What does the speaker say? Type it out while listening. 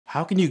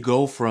How can you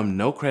go from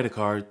no credit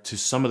card to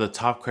some of the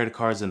top credit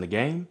cards in the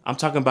game? I'm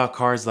talking about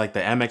cards like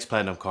the Amex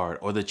Platinum card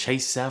or the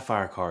Chase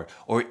Sapphire card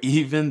or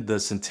even the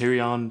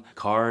Centurion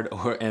card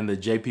and the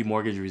JP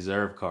Mortgage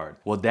Reserve card.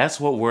 Well, that's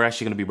what we're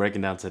actually going to be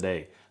breaking down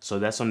today. So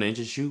that's something to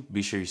interest you.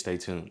 Be sure you stay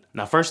tuned.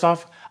 Now, first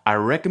off, I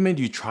recommend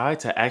you try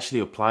to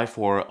actually apply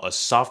for a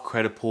soft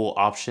credit pool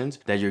options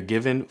that you're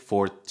given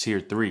for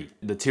tier 3.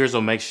 The tiers will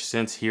make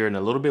sense here in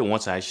a little bit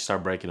once I actually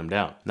start breaking them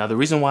down. Now, the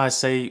reason why I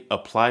say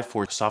apply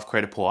for soft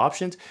credit pool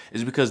options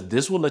is because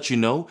this will let you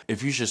know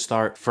if you should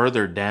start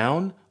further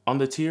down on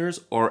the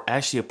tiers or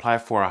actually apply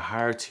for a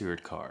higher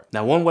tiered card.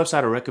 Now, one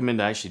website I recommend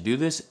to actually do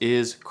this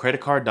is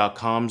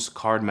creditcard.com's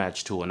card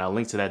match tool, and I'll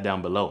link to that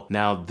down below.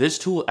 Now, this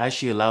tool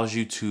actually allows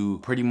you to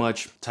pretty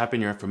much type in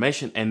your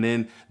information, and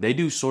then they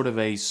do sort of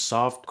a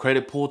soft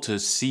credit pool to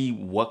see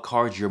what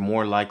cards you're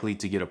more likely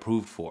to get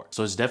approved for.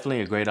 So it's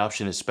definitely a great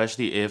option,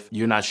 especially if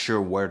you're not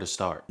sure where to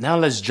start. Now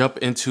let's jump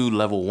into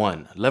level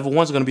 1. Level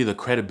 1 is going to be the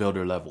credit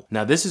builder level.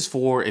 Now, this is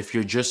for if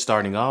you're just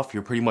starting off,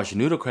 you're pretty much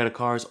new to credit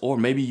cards, or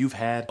maybe you've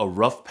had a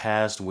rough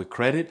past with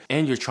credit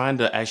and you're trying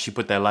to actually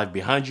put that life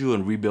behind you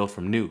and rebuild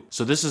from new.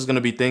 So this is going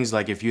to be things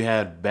like if you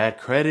had bad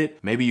credit,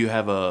 maybe you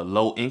have a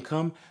low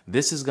income,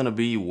 this is going to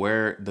be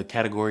where the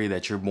category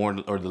that you're more,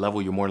 or the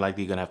level you're more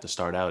likely going to have to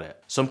start out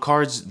at. Some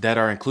cards that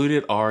are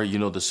included are,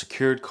 the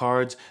secured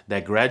cards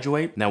that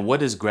graduate. Now,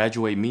 what does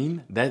graduate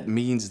mean? That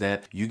means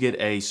that you get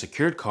a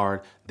secured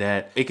card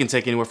that it can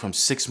take anywhere from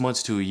 6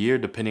 months to a year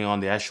depending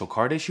on the actual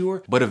card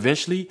issuer, but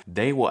eventually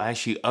they will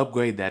actually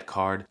upgrade that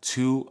card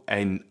to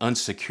an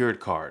unsecured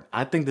card.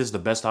 I think this is the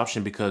best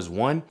option because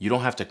one, you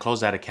don't have to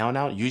close that account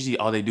out. Usually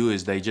all they do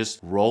is they just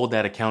roll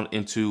that account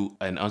into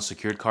an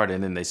unsecured card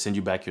and then they send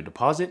you back your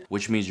deposit,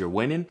 which means you're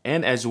winning.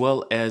 And as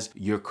well as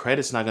your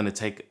credit's not going to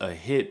take a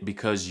hit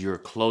because you're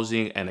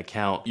closing an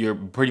account. You're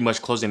pretty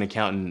much closing an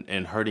account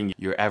and hurting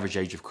your average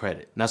age of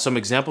credit. Now, some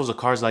examples of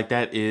cards like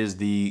that is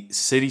the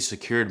Citi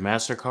Secured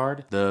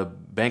MasterCard, the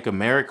Bank of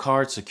America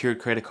card, secured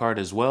credit card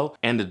as well,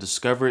 and the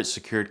Discover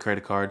secured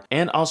credit card.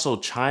 And also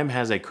Chime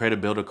has a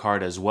credit builder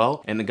card as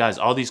well. And guys,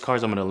 all these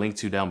cards I'm going to link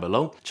to down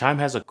below. Chime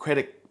has a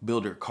credit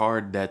builder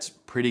card that's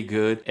pretty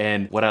good,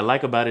 and what I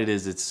like about it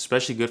is it's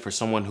especially good for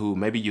someone who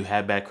maybe you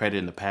had bad credit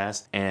in the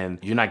past and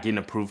you're not getting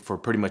approved for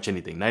pretty much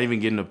anything, not even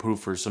getting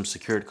approved for some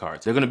secured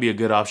cards. They're going to be a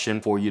good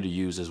option for you to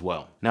use as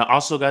well. Now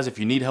also guys, if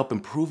you need help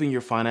improving your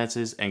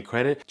finances and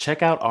credit,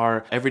 check out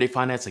our Everyday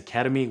Finance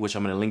Academy, which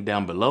I'm going to link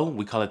down below.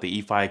 We call it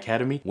the EFI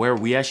Academy, where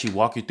we actually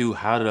walk you through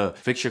how to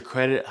fix your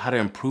credit, how to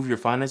improve your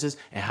finances,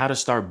 and how to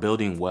start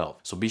building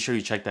wealth. So be sure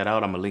you check that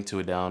out. I'm going to link to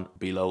it down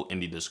below in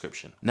the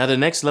description. Now the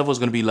next level is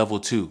going to be level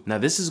 2. Now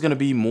this is going to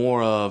be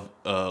more of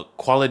a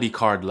quality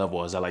card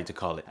level, as I like to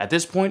call it. At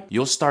this point,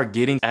 you'll start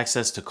getting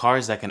access to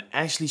cards that can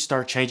actually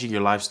start changing your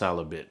lifestyle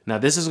a bit. Now,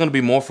 this is going to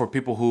be more for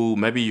people who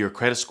maybe your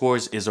credit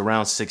scores is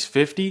around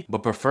 650,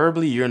 but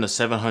preferably you're in the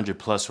 700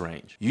 plus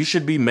range. You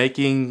should be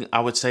making,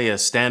 I would say, a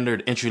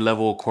standard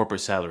entry-level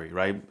corporate salary,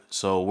 right?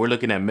 So we're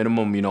looking at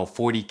minimum,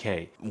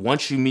 40K.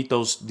 Once you meet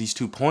these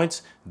 2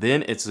 points,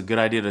 then it's a good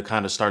idea to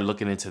kind of start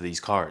looking into these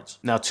cards.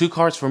 Now, 2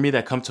 cards for me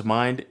that come to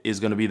mind is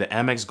going to be the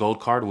Amex Gold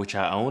card, which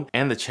I own,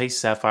 and the Chase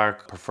Sapphire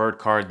Preferred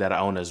card that I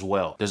own as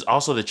well. There's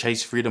also the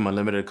Chase Freedom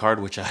Unlimited card,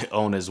 which I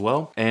own as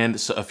well. And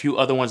so a few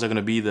other ones are going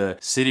to be the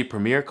Citi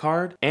Premier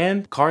card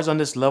and cards on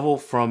this level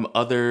from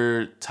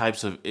other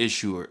types of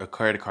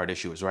credit card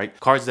issuers, right?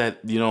 Cards that,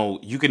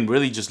 you can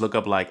really just look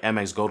up like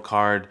Amex Gold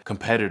card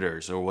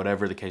competitors or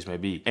whatever the case may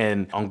be.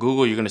 And on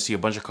Google, you're going to see a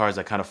bunch of cards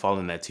that kind of fall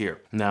in that tier.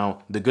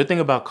 Now, the good thing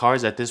about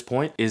cards at this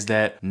point is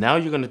that now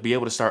you're going to be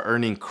able to start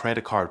earning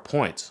credit card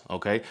points,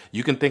 okay?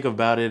 You can think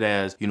about it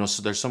as,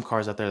 so there's some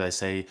cards out there that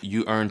say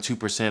you earn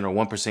 2%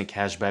 or 1%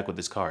 cash back with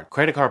this card.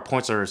 Credit card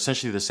points are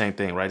essentially the same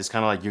thing, right? It's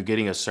kind of like you're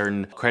getting a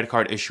certain credit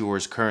card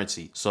issuer's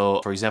currency.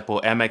 So for example,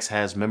 Amex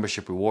has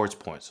membership rewards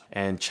points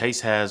and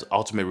Chase has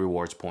ultimate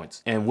rewards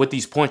points. And with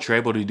these points, you're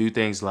able to do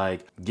things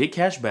like get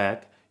cash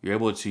back. You're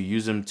able to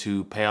use them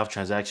to pay off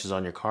transactions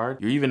on your card.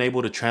 You're even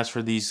able to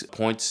transfer these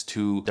points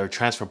to their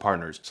transfer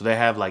partners. So they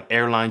have like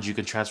airlines you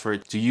can transfer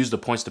it to use the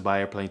points to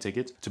buy airplane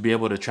tickets, to be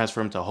able to transfer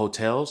them to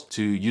hotels,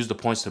 to use the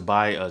points to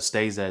buy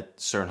stays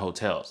at certain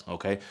hotels,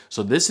 okay?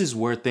 So this is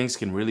where things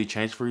can really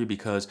change for you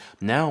because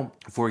now,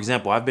 for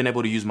example, I've been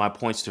able to use my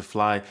points to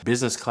fly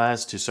business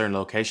class to certain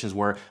locations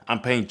where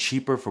I'm paying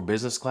cheaper for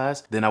business class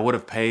than I would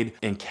have paid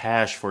in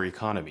cash for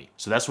economy.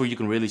 So that's where you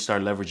can really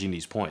start leveraging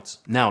these points.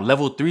 Now,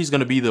 level 3 is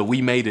gonna be the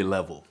We Made It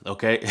level,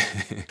 okay?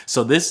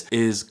 So this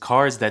is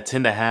cards that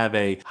tend to have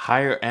a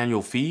higher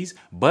annual fees,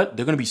 but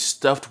they're going to be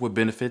stuffed with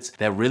benefits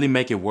that really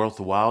make it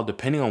worthwhile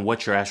depending on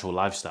what your actual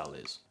lifestyle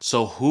is.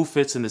 So who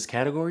fits in this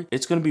category?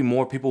 It's going to be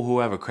more people who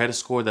have a credit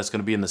score that's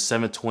going to be in the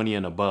 720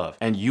 and above.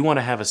 And you want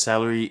to have a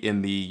salary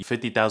in the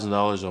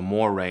 $50,000 or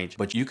more range,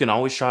 but you can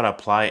always try to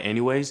apply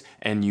anyways,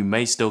 and you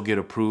may still get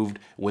approved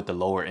with the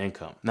lower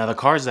income. Now, the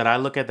cards that I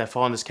look at that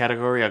fall in this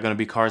category are going to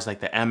be cards like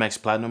the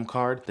Amex Platinum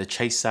card, the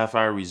Chase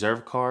Sapphire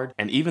Reserve card,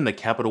 and even the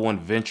Capital One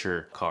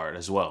Venture card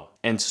as well.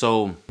 And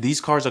so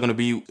these cards are going to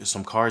be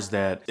some cards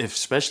that,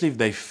 especially if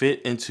they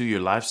fit into your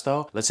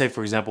lifestyle, let's say,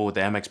 for example, with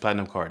the Amex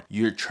Platinum card,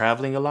 you're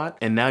traveling a lot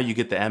and now you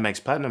get the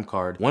Amex Platinum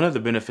card. One of the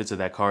benefits of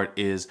that card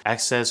is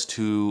access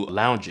to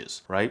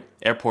lounges, right?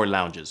 Airport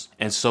lounges.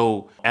 And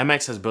so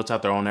Amex has built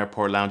out their own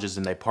airport lounges,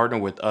 and they partner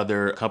with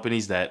other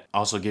companies that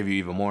also give you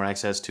even more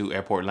access to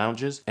airport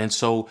lounges. And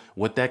so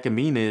what that can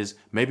mean is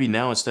maybe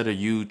now, instead of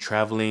you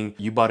traveling,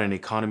 you bought an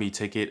economy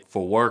ticket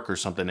for work or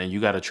something and you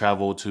got to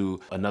travel to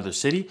another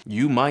city,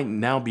 you might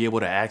now be able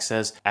to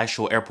access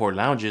actual airport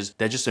lounges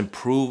that just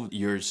improve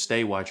your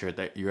stay while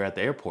you're at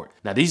the airport.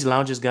 Now, these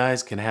lounges,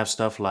 guys, can have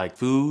stuff like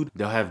food,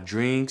 they'll have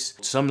drinks.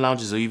 Some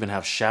lounges will even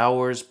have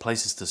showers,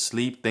 places to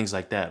sleep, things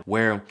like that,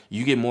 where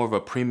you get more of a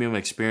premium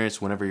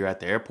experience whenever you're at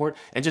the airport,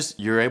 and just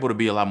you're able to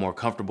be a lot more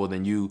comfortable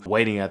than you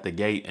waiting at the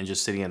gate and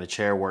just sitting in a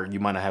chair where you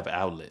might not have an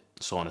outlet,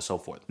 so on and so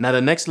forth. Now,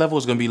 the next level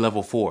is going to be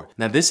level 4.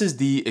 Now, this is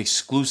the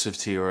exclusive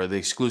tier, or the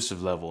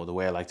exclusive level, the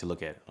way I like to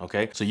look at it,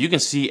 okay? So you can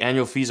see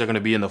annual fees are going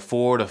to be in the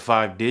 4 to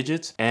 5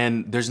 digits,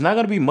 and there's not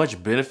going to be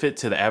much benefit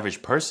to the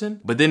average person.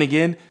 But then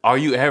again, are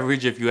you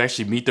average if you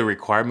actually meet the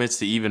requirements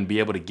to even be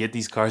able to get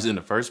these cards in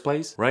the first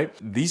place, right?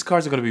 These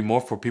cards are going to be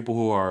more for people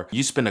who are,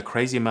 you spend a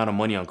crazy amount of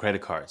money on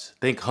credit cards.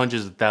 Think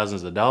hundreds of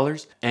thousands of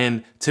dollars.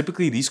 And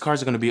typically these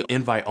cards are going to be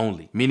invite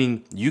only,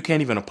 meaning you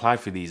can't even apply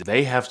for these.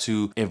 They have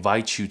to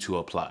invite you to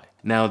apply.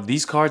 Now,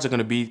 these cards are going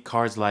to be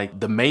cards like,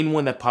 the main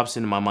one that pops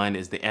into my mind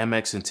is the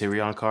Amex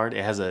Centurion card.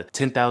 It has a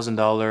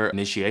 $10,000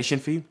 initiation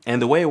fee.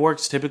 And the way it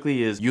works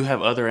typically is you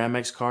have other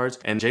Amex cards,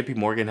 and JP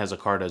Morgan has a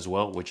card as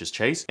well, which is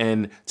Chase.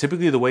 And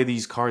typically the way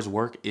these cards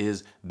work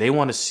is they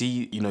want to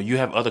see, you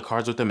have other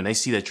cards with them and they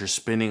see that you're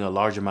spending a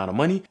large amount of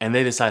money, and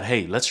they decide,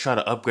 hey, let's try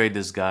to upgrade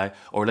this guy,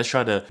 or let's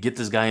try to get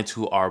this guy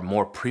into our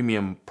more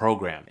premium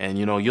program. And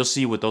you'll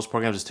see with those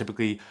programs is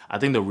typically, I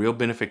think the real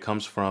benefit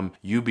comes from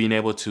you being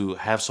able to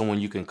have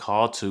someone you can call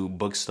to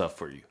book stuff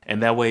for you.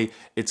 And that way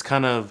it's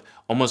kind of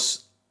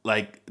almost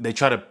like they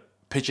try to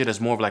pitch it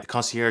as more of like a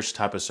concierge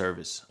type of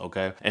service,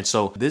 okay? And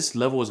so this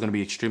level is going to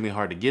be extremely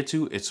hard to get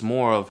to. It's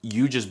more of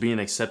you just being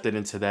accepted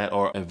into that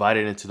or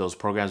invited into those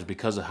programs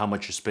because of how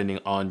much you're spending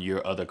on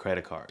your other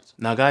credit cards.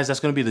 Now, guys,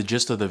 that's going to be the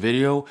gist of the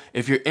video.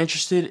 If you're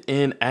interested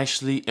in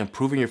actually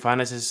improving your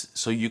finances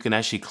so you can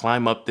actually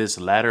climb up this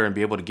ladder and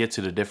be able to get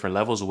to the different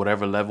levels,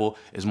 whatever level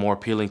is more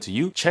appealing to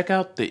you, check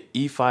out the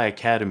EFI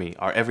Academy,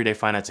 our Everyday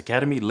Finance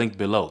Academy, linked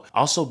below.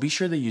 Also, be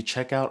sure that you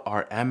check out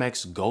our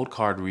Amex Gold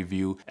Card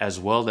review as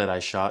well that I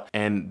shot.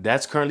 And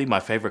that's currently my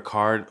favorite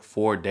card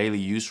for daily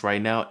use right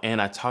now.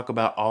 And I talk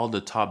about all the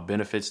top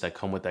benefits that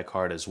come with that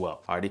card as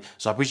well. Alrighty.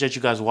 So I appreciate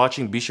you guys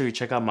watching. Be sure you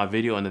check out my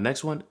video in the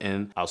next one,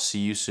 and I'll see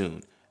you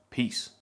soon. Peace.